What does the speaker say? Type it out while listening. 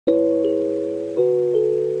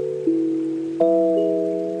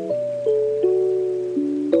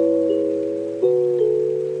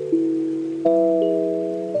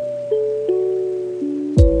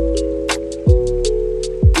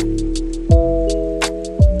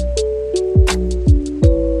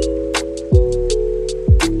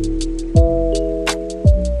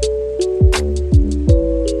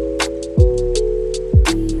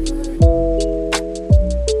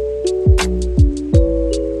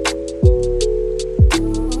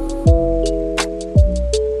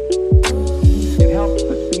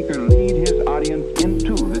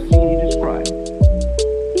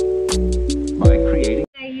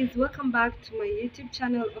back to my YouTube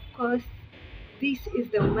channel. Of course, this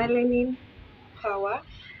is the Melanin Power,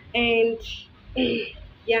 and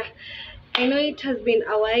yeah, I know it has been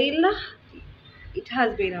a while. It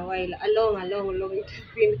has been a while, a long. It has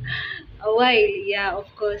been a while. Yeah,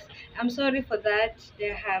 of course. I'm sorry for that.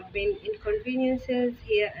 There have been inconveniences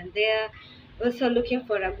here and there. Also looking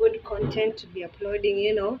for a good content to be uploading.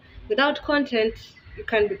 Without content, you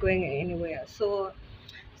can't be going anywhere. So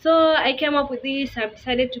I came up with this. I've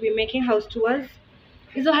decided to be making house tours.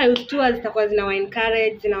 Hizo house tours zitakuwa zinawa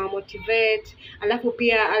encourage, zinawa motivate. Alafu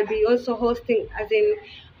pia I'll be also hosting, as in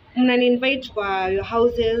mnani invite kwa your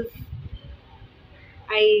houses.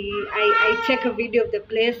 I take a video of the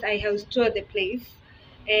place, I house tour the place,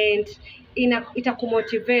 and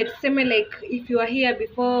itakumotivate. Same like if you are here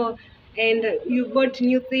before and you bought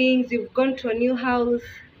new things, you've gone to a new house,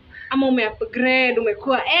 ama umeupgrade,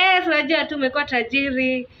 umekuwa unajua tu umekuwa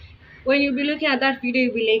tajiri. When you'll be looking at that video,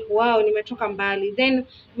 you'll be like, wow, nimetoka mbali. Then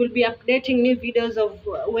we'll be updating new videos of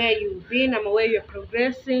where you've been and where you're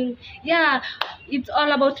progressing. Yeah, it's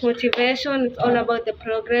all about motivation, it's all about the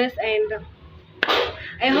progress, and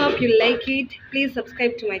I hope you like it. Please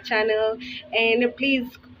subscribe to my channel, and please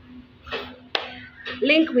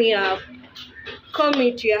link me up. Call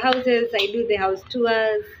me to your houses. I do the house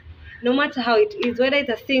tours. No matter how it is, whether it's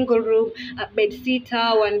a single room, a bed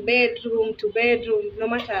sitter, 1 bedroom, 2 bedroom, no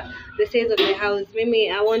matter the size of the house. Mimi,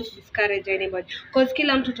 I won't discourage anybody, because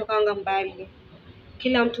kila mtu tokanga mbali.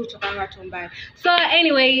 So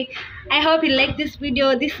anyway, I hope you like this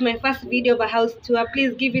video. This is my first video of a house tour.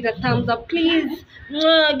 Please give it a thumbs up. Please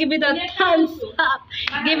give it a thumbs up.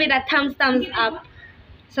 Give it a thumbs up.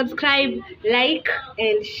 Subscribe, like,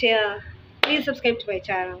 and share. Please subscribe to my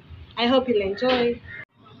channel. I hope you'll enjoy.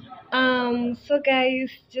 So guys,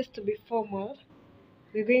 just to be formal,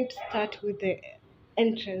 we're going to start with the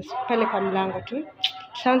entrance. Pale kwa mlango tu.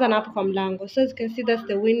 Tutaanza na hapo kwa mlango. So as you can see, that's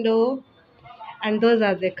the window, and those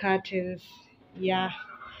are the curtains. Yeah,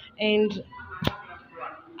 and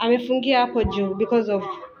amefungia hapo juu because of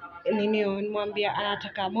nimwambia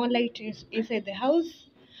anataka more light inside the house,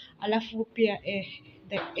 alafu pia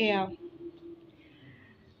the air.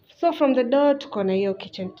 So from the door tuko na hiyo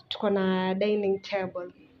kitchen, tuko na dining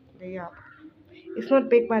table. Yeah, it's not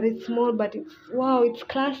big but it's small, but it's wow, it's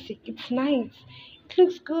classic, it's nice, it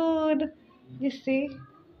looks good, you see.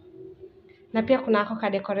 Na pia kuna hako ka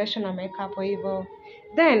decoration ameweka hapo hivyo.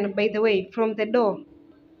 Then by the way, from the door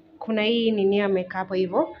kuna hii nini ameweka hapo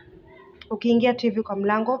hivyo. Ukiingia tu hivi kwa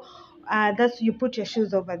mlango, that's you put your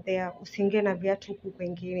shoes over there. Usiingie na viatu huku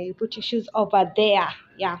kwingine. You put your shoes over there.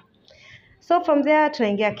 Yeah. So from there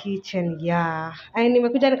tunaingia kitchen. Yeah.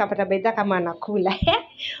 Nimekuja nikapata baita kama anakula.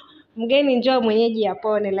 Mgeni njoo mwenyeji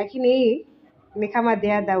apone, lakini hii ni kama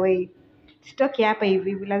the other way. Sitoki hapa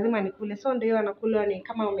hivi, lazima nikule. So ndio anakula ni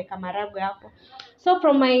kama umeka maragwe hapo. So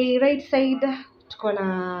from my right side tuko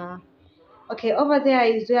na okay, over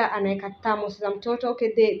there is where anaeka thermos za mtoto.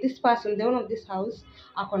 Okay, this person, the owner of this house,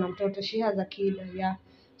 ako na mtoto, she has a kid. Yeah.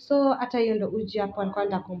 So hata hiyo ndo uji hapo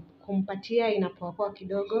anakwenda kumpatia, inapoa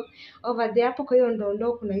kidogo. Over there hapo kwa hiyo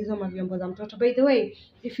ndo kuna hizo mavyombo za mtoto. By the way,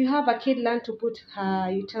 if you have a kid, learn to put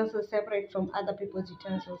her utensils separate from other people's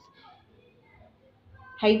utensils.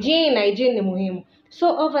 Hygiene ni muhimu.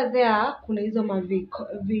 So over there kuna hizo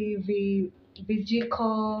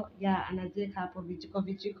vijiko, yeah, anaziweka hapo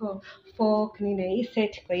vijiko, fork, nini, hii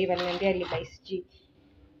set kwa hivyo niambia liba sijui.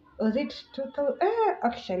 Was it 2000?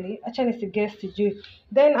 Actually, acha nisi-guess sijui.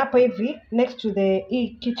 Then hapo hivi, next to the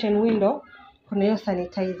kitchen window, kuna hiyo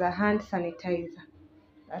sanitizer, hand sanitizer.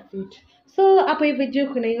 That's it. So hapo hivi juu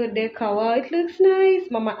kuna hiyo decor. Wow, it looks nice,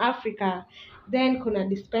 Mama Africa. Then kuna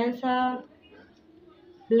dispenser,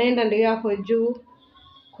 blender ndio hapo juu.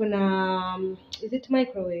 Kuna is it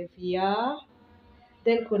microwave? Yeah.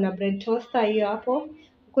 Then kuna bread toaster hiyo hapo.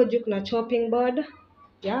 Huko juu kuna chopping board.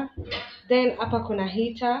 Yeah. Then hapa kuna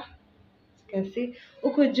heater. You can see.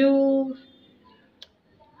 Huko juu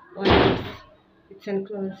it's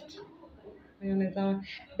enclosed.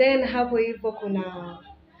 Then hapo hivyo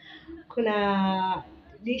kuna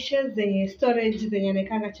dishes zenye storage zenye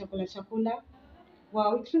anekanga chakula.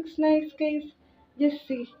 Wow, it looks nice guys. Just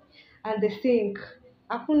see. And the sink.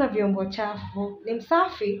 Hakuna vyombo chafu. Ni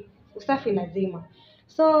msafi, usafi lazima.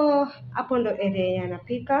 So hapo ndo area yenye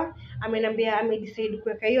anapika. Ameniambia amedecide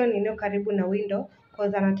kuweka hiyo nini karibu na window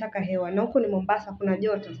cause anataka hewa. Na huko ni Mombasa kuna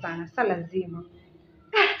joto sana. Sasa lazima.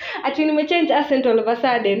 Ati nimechange accent all of a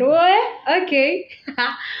sudden. Okay.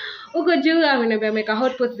 Huko juu ameniambia ameweka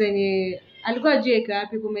hotpot zenye alikuwa juu yake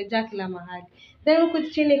wapi, kumejaa kila mahali. Then huko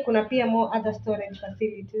chini kuna pia more other storage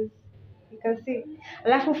facilities. You can see.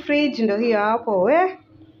 Alafu fridge ndo hiyo hapo.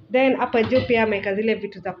 Then hapa juu pia ameweka zile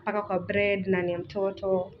vitu za kupaka kwa bread na ni ya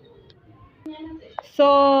mtoto.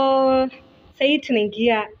 So sasa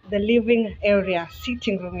tunaingia the living area,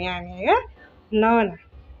 sitting room yani, yeah? Mnaona?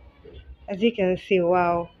 As you can see,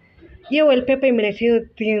 wow. Hiyo wallpaper imeleta hiyo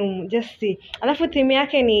theme, just see. Alafu theme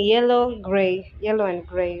yake ni yellow and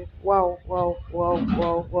gray. Wow, wow, wow,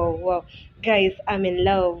 wow, wow, wow. Guys, I'm in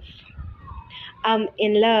love. I'm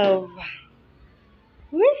in love.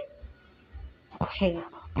 Hey.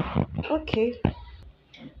 Okay.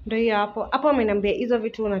 Ndio hiyo hapo. Hapo ameniambia hizo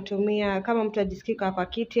vitu unatumia kama mtu ajisikika kwa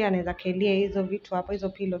kiti anaweza kelia hizo vitu hapo, hizo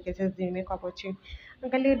pillow cases zimewekwa hapo chini.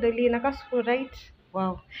 Angalia doli inakaa super right.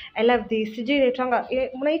 Wow. I love this. Sijui inaitanga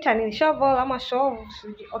mnaita nini? Shovel ama shove?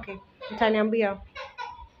 Okay. Mtaniambia.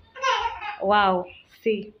 Wow.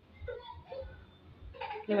 See.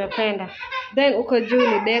 Nimependa. Then uko juu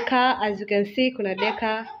ni deka, as you can see kuna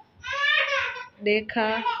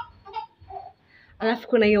deka. Alafu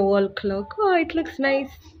kuna hiyo wall clock. Oh, it looks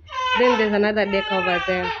nice. Then there's another deck over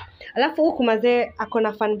there. Alafu huku mazee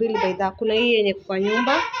akona fan bill by that. Kuna hii yenye kwa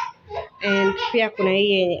nyumba and pia kuna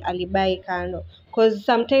hii yenye alibai kando. Because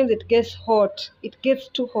sometimes it gets hot. It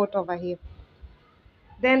gets too hot over here.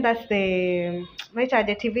 Then that's the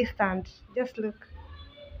TV stand. Just look.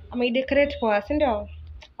 Amedecorate for us, ndio?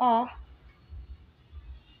 Oh.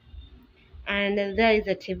 And there is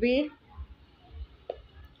a TV.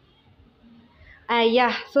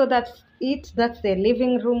 Yeah, so that's it. That's the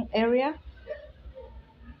living room area.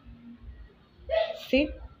 See?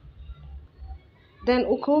 Then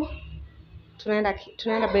uku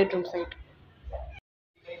tunaenda bedroom side.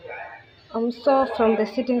 So from the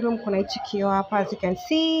sitting room kuna hichi kioo hapa, as you can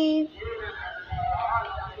see.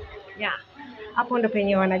 Yeah. Hapo ndo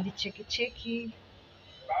penye wanajicheki.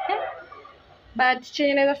 But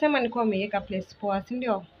chenye naweza sema ni kwa wameweka place poa, si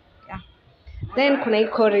ndio? Yeah. Then kuna hii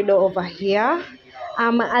corridor over here.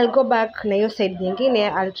 I'll go back na hiyo side nyingine.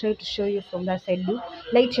 I'll try to show you from that side.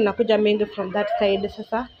 Light inakuja mingi from that side,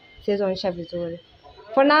 sasa siwezi onyesha vizuri.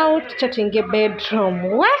 For now tucha tuingie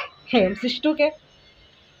bedroom. Hey, msishtuke.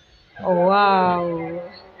 Oh, wow.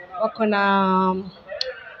 Wako na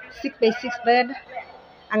 6x6 bed.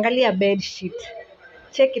 Angalia bed sheet.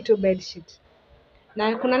 Check it to bed sheet.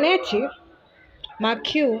 Na kuna neti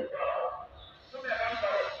Q.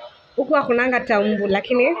 Huku hakunanga tambu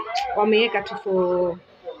lakini wameweka tu for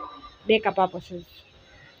backup purposes.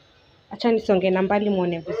 Acha nisonge na mbali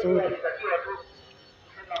muone vizuri.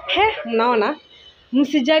 Mnaona?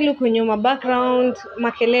 Msijali huko nyuma background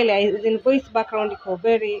makelele, in voice background iko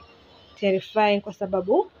very terrifying kwa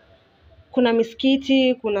sababu kuna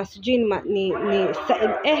misikiti, kuna sijui ni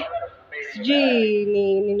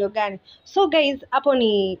gani. So guys, hapo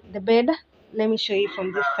ni the bed. Let me show you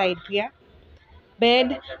from this side here.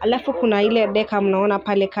 Bed, alafu kuna ile deka mnaona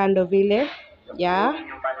pale kando vile. Yeah.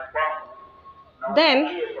 Then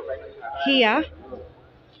here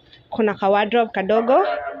kuna ka wardrobe kadogo.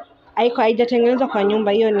 Haijatengenezwa kwa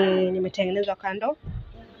nyumba, hiyo nimetengenezwa kando.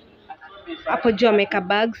 Hapo juu ameweka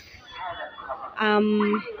bags.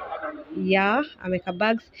 Yeah, ameweka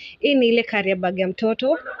bags. Hii ni ile carrier bag ya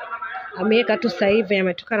mtoto. Ameweka tu sasa hivi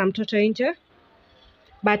ametoka na mtoto nje.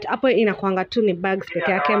 But hapo inakuanga tu ni bags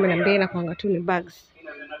peke yake, ameniambia inakuanga tu ni bags.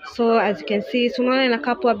 So as you can see, tunaona ina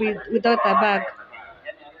cup without a bag.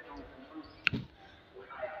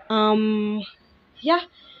 Yeah,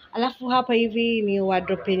 alafu hapa hivi ni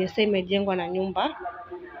wardrobe yenye sasa imejengwa na nyumba.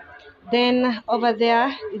 Then over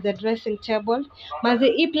there is the dressing table.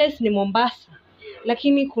 Maze hii place ni Mombasa,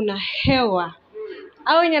 lakini kuna hewa.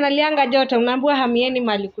 Au wenye nalianga joto, mnaambiwa hamieni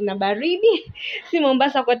mali kuna baridi. Si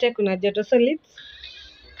Mombasa kote kuna joto. So let's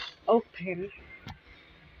open.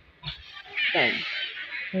 Then.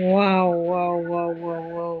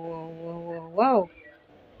 Wow.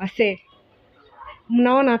 Ase.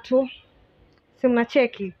 Mnaona tu. Si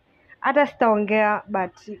mnacheki. Hata sitaongea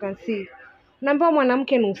but you can see. Naambiwa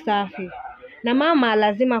mwanamke ni usafi. Na mama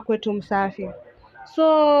lazima kwetu msafi.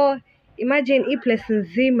 So imagine hii place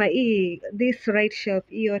nzima hii, this right shelf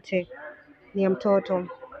hii yote ni ya mtoto.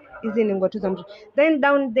 Hizi ni nguo tu za mtoto. Then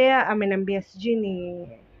down there ameniambia sijui ni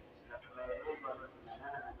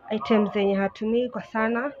items zenye hatumii kwa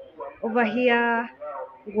sana. Over here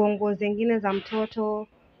nguo zingine za mtoto.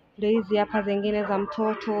 Ndio hizi hapa zingine za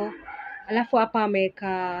mtoto. Alafu hapa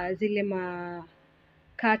ameweka zile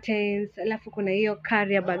curtains. Alafu kuna hiyo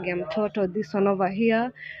carrier bag ya mtoto, this one over here.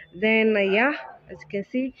 Then yeah, as you can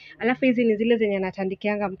see. Alafu hizi ni zile zenye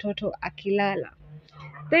anatandikianga mtoto akilala.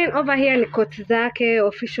 Then over here ni coats zake,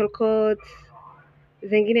 official coats.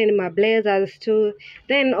 Zingine ni blazers too.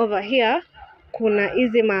 Then over here kuna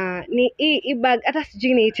hizi ni hii bag hata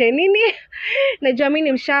sijui niite nini. Najua mimi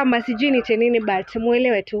ni mshamba, sijui niite nini, but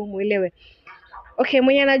muelewe tu, muelewe. Okay,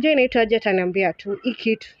 mwenye anajua inaitwa aje ataniambia tu hii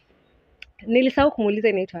kitu. Nilisahau kumuuliza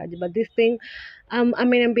inaitwa aje, but this thing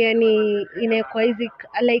ameniambia ni inaekwa hizi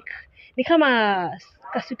like ni kama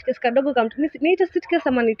suitcase kadogo kama niita suitcase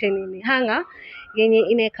ama niite nini, hanga yenye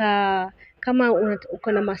inaweka kama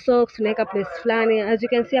uko na socks unaweka place fulani. As you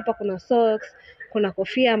can see hapa kuna socks, kuna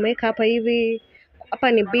kofia ameweka hapa hivi,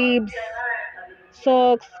 hapa ni bibs,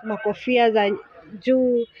 socks, makofia za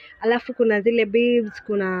juu, alafu kuna zile bibs,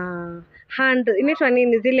 kuna hand inaitwa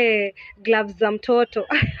nini zile gloves za mtoto.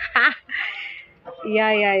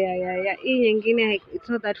 Yeah. Hii nyingine it's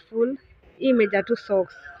not that full. Hii imejaa tu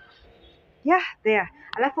socks. Yeah, there.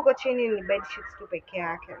 Alafu kwa chini ni bed sheets tu peke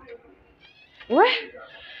yake. What?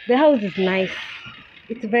 The house is nice.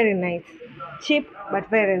 It's very nice. Cheap but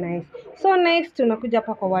very nice. So next tunakuja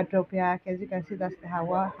hapa kwa wardrobe yake. As you can see that's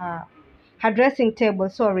her dressing table.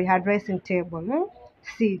 Sorry, her dressing table.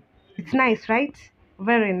 See, it's nice, right?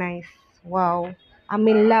 Very nice. Wow. I'm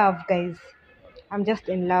in love, guys. I'm just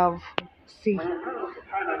in love. See.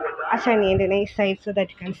 Acha niende na hii side so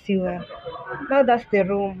that you can see well. Now that's the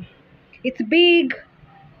room. It's big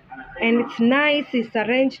and it's nice. It's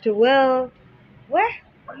arranged well. Where?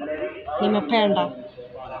 Nimependa.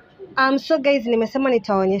 So guys, nimesema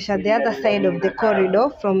nitaonyesha the other side of the corridor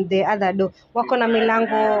from the other door. Wako na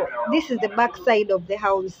milango. This is the back side of the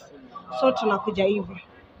house. So tunakuja hivi.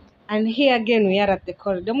 And here again we are at the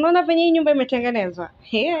corridor. Mnaona venye hii nyumba imetengenezwa?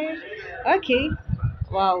 Yeah. Okay.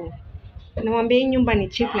 Wow. Namwambia hii nyumba ni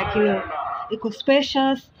cheap lakini iko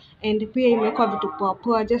spacious and pia imewekwa vitu poa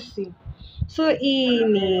poa, just see. So hii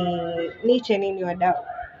ni niche nini wadau.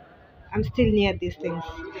 I'm still near these things.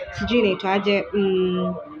 Sijui inaitwaje.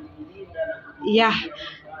 Yeah.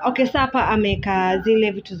 Okay, sasa hapa ameka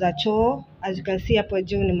zile vitu za choo. As you can see hapo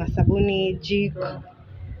juu ni masabuni, jik,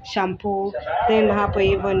 shampoo. Then hapo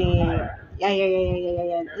hivyo ni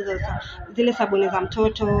yeah. Zile sabuni za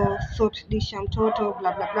mtoto, soap dish ya mtoto,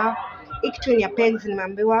 bla bla bla. Hii kitu ni ya pegs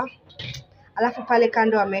nimeambiwa. Alafu pale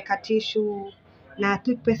kando ameweka tissue na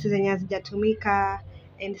toothpaste zenye hazijatumika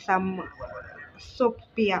and some soap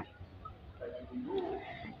pia.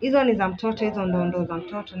 Hizo ni za mtoto, hizo ndo za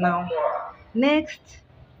mtoto. Now next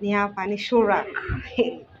ni hapa ni Shura.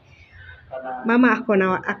 Mama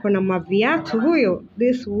akona maviatu huyo,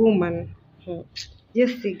 this woman.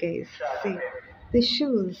 Just see guys, see the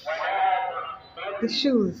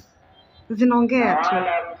shoes zinaongea tu,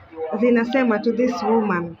 zinasema to this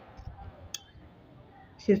woman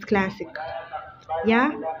she's classic.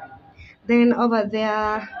 Yeah. Then over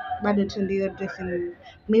there bado tu ndio dressing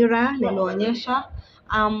mirror nilionyesha.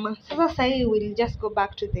 Sasa hii we'll just go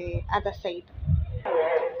back to the other side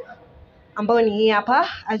ambao ni hii hapa.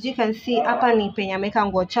 As you can see hapa ni penye ameweka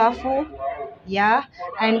nguo chafu. Yeah,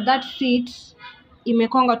 and that seat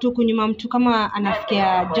imekonga tu kunyuma, mtu kama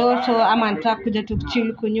anasikia joto ama anataka kuja tu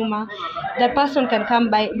chill kunyuma, the person can come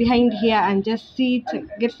behind here and just sit,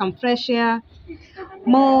 get some fresh air.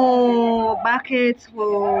 More buckets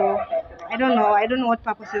for I don't know what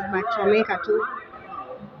purposes, but to make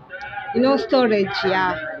too, storage.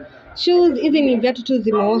 Yeah, shoes hizi ni viatu tu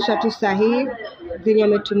zimeosha tu sahi zenye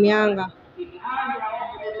ametumianga.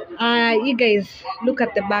 You guys look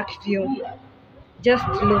at the back view. Just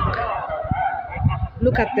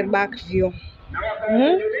look at the back view.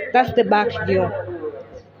 That's the back view.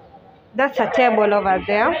 That's a table over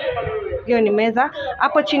there. Hiyo ni meza.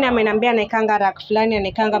 Hapo chini ameniambia anaikanga rack fulani,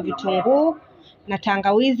 anaikanga vitunguu na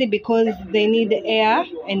tangawizi because they need air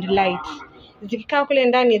and light. Zikikaa kule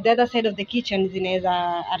ndani the other side of the kitchen zinaweza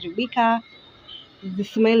haribika,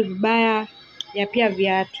 zismell vibaya, ya pia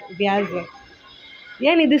viazi.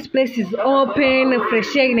 Yani this place is open,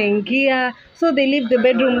 fresh air inaingia. So they leave the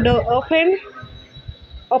bedroom door open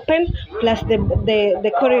plus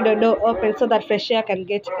the corridor door open so that fresh air can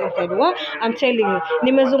get inside. Wow, I'm telling you,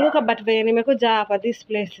 nimezunguka but venye nimekuja hapa, this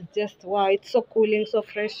place is just wow, it's so cooling, so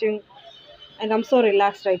refreshing, and I'm so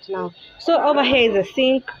relaxed right now. So over here is a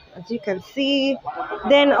sink, as you can see.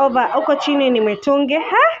 Then over huko chini ni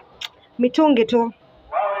mitungi tu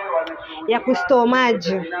ya kustore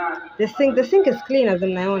maji. The sink is clean as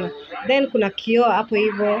mnaona. Then kuna kioo hapo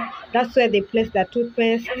hivyo, that's where they place the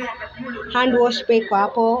toothpaste. Hand wash peko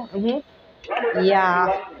hapo. Yeah,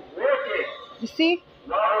 you see,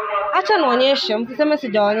 acha nionyeshe, msiseme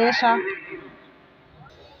sijaonyesha.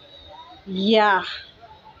 Yeah,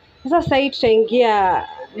 sasa hii tutaingia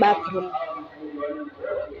bathroom.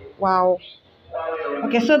 Wow.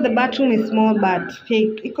 Okay, so the bathroom is small but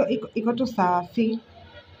iko tu safi.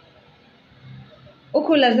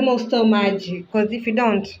 Huku lazima ustore maji because if you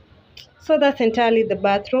don't So that's entirely the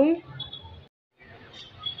bathroom.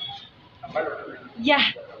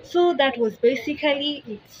 Yeah, so that was basically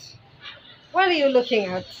it. What are you looking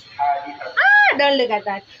at? Don't look at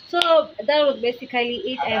that. So that was basically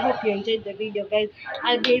it. I hope you enjoyed the video, guys.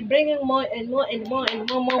 I'll be bringing more and more and more and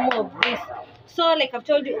more of this. So like I've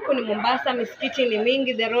told you, huku ni Mombasa, misikiti ni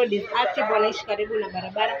mingi, the road is active, wanaishi karibu na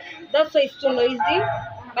barabara. That's why it's too noisy.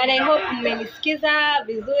 But I hope mmenisikiza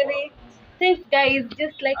vizuri. Thanks guys,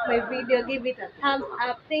 just like my video, give it a thumbs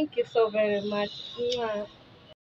up. Thank you so very much. Mwah.